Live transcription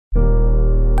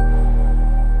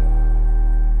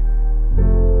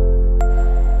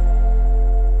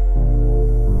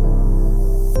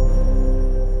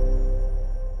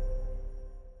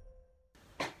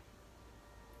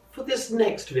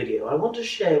next video, I want to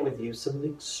share with you some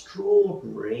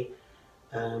extraordinary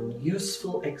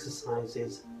useful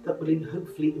exercises that will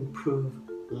hopefully improve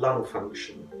lung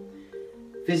function.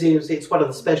 It's one of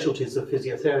the specialties of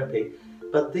physiotherapy,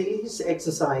 but these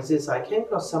exercises I came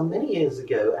across many years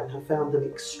ago and have found them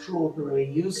extraordinarily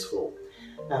useful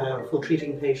for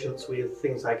treating patients with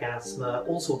things like asthma,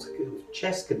 all sorts of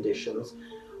chest conditions,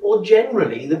 or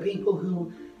generally the people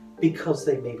who, because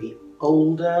they may be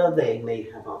older, they may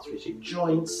have arthritic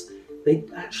joints, they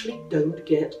actually don't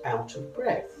get out of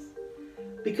breath.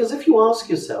 Because if you ask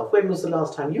yourself, when was the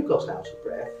last time you got out of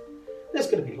breath? There's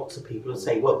going to be lots of people who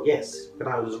say, well, yes, when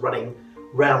I was running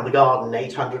round the garden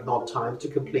 800 odd times to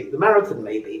complete the marathon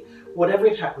maybe, whatever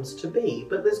it happens to be.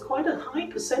 But there's quite a high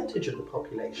percentage of the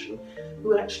population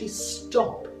who actually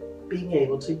stop being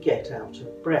able to get out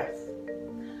of breath.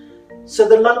 So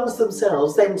the lungs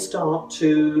themselves then start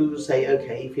to say,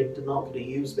 okay, if you're not going to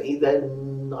use me, then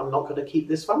I'm not going to keep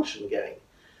this function going.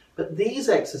 But these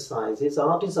exercises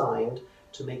are designed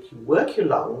to make you work your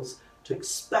lungs, to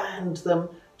expand them,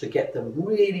 to get them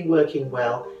really working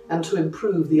well, and to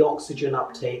improve the oxygen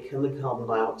uptake and the carbon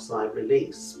dioxide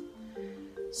release.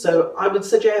 So I would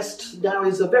suggest now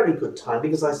is a very good time,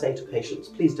 because I say to patients,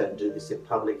 please don't do this in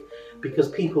public, because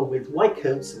people with white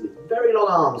coats and with very long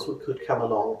arms could come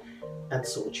along and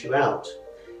sort you out.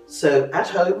 So at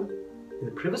home, in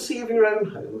the privacy of your own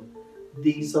home,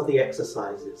 these are the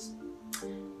exercises.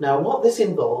 Now what this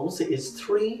involves is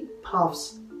 3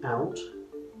 puffs out,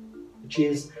 which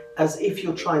is as if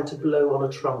you're trying to blow on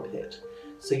a trumpet.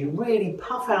 So you really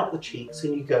puff out the cheeks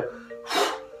and you go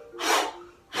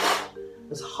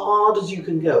as hard as you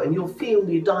can go, and you'll feel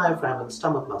your diaphragm and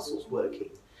stomach muscles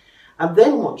working. And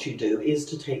then what you do is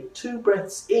to take 2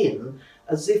 breaths in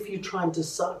as if you're trying to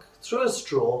suck through a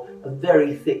straw a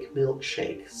very thick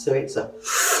milkshake. So it's a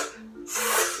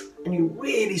and you're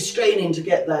really straining to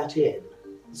get that in.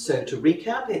 So to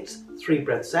recap, it's 3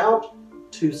 breaths out,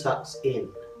 2 sucks in.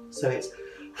 So it's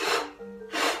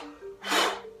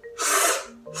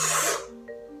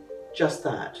just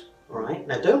that. All right.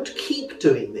 Now don't keep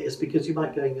doing this because you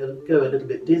might go a little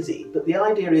bit dizzy. But the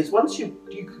idea is once you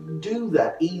can do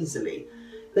that easily,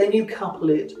 then you couple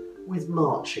it with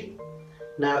marching.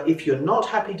 Now, if you're not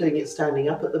happy doing it standing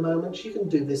up at the moment, you can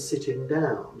do this sitting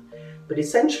down. But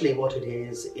essentially what it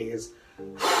is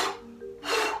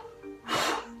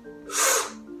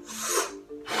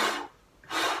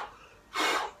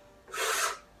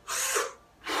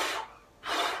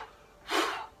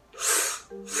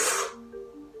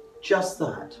just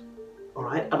that, all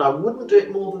right? And I wouldn't do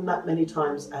it more than that many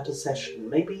times at a session,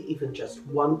 maybe even just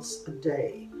once a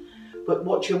day. But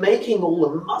what you're making all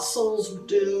the muscles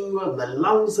do and the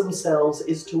lungs themselves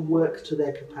is to work to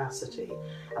their capacity.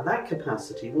 And that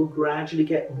capacity will gradually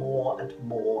get more and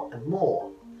more and more.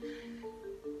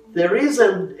 There is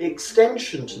an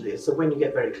extension to this of when you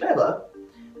get very clever,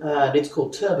 and it's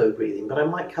called turbo breathing, but I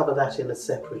might cover that in a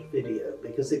separate video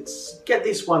because get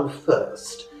this one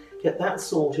first. Get that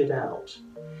sorted out.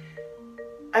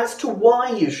 As to why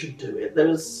you should do it,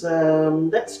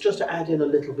 let's just add in a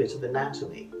little bit of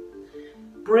anatomy.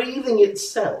 Breathing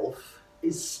itself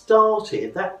is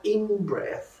started, that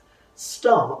in-breath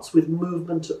starts with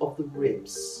movement of the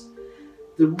ribs.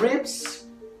 The ribs,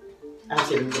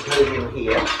 as in the podium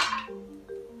here,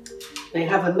 they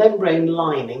have a membrane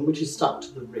lining which is stuck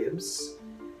to the ribs.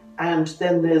 And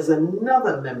then there's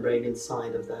another membrane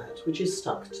inside of that, which is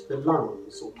stuck to the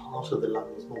lungs, or part of the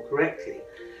lungs more correctly.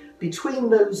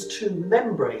 Between those 2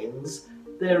 membranes,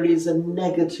 there is a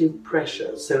negative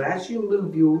pressure. So as you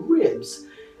move your ribs,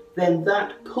 then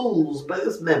that pulls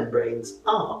both membranes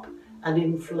up and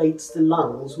inflates the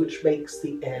lungs, which makes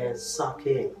the air suck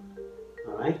in.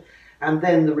 All right? And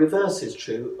then the reverse is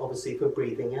true, obviously, for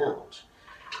breathing out.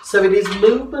 So it is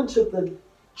movement of the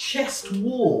chest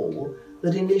wall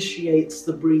that initiates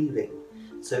the breathing.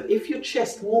 So if your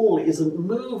chest wall isn't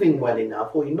moving well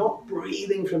enough, or you're not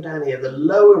breathing from down here, the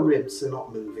lower ribs are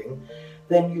not moving,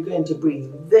 then you're going to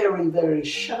breathe very, very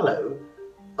shallow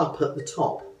up at the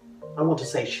top. I want to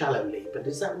say shallowly, but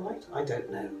is that right? I don't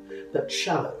know, but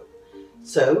shallow.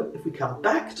 So if we come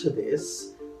back to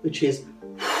this, which is,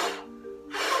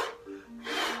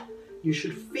 you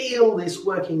should feel this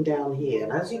working down here.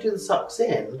 And as you do the sucks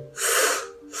in,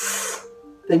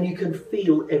 then you can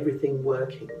feel everything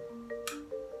working.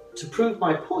 To prove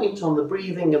my point on the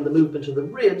breathing and the movement of the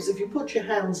ribs, if you put your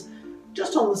hands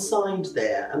just on the side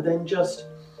there and then just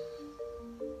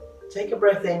take a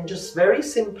breath in, just very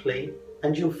simply,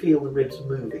 and you'll feel the ribs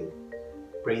moving.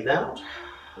 Breathe out,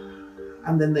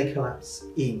 and then they collapse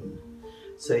in.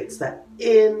 So it's that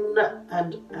in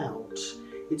and out.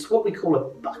 It's what we call a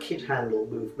bucket handle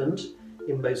movement.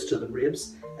 in most of the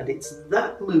ribs, and it's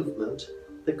that movement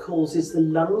that causes the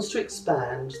lungs to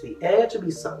expand, the air to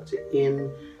be sucked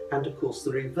in, and of course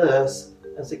the reverse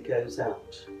as it goes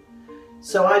out.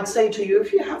 So I'd say to you,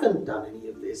 if you haven't done any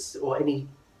of this or any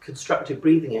constructive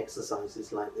breathing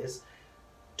exercises like this,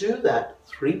 do that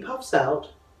 3 puffs out,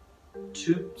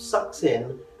 2 sucks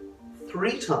in,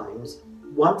 3 times,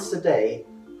 once a day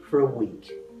for a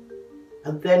week.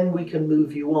 And then we can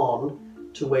move you on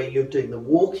to where you're doing the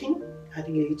walking,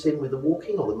 adding it in with the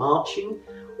walking or the marching,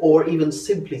 or even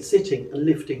simply sitting and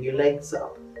lifting your legs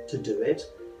up to do it,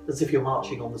 as if you're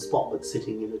marching on the spot but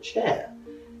sitting in a chair.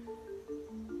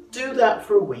 Do that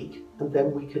for a week, and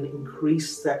then we can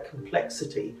increase that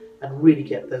complexity and really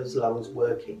get those lungs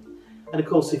working. And of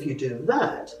course, if you do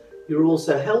that, you're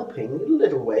also helping, in a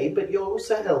little way, but you're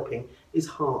also helping is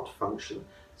heart function.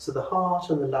 So the heart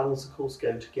and the lungs, of course,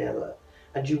 go together,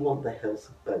 and you want the health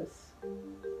of both.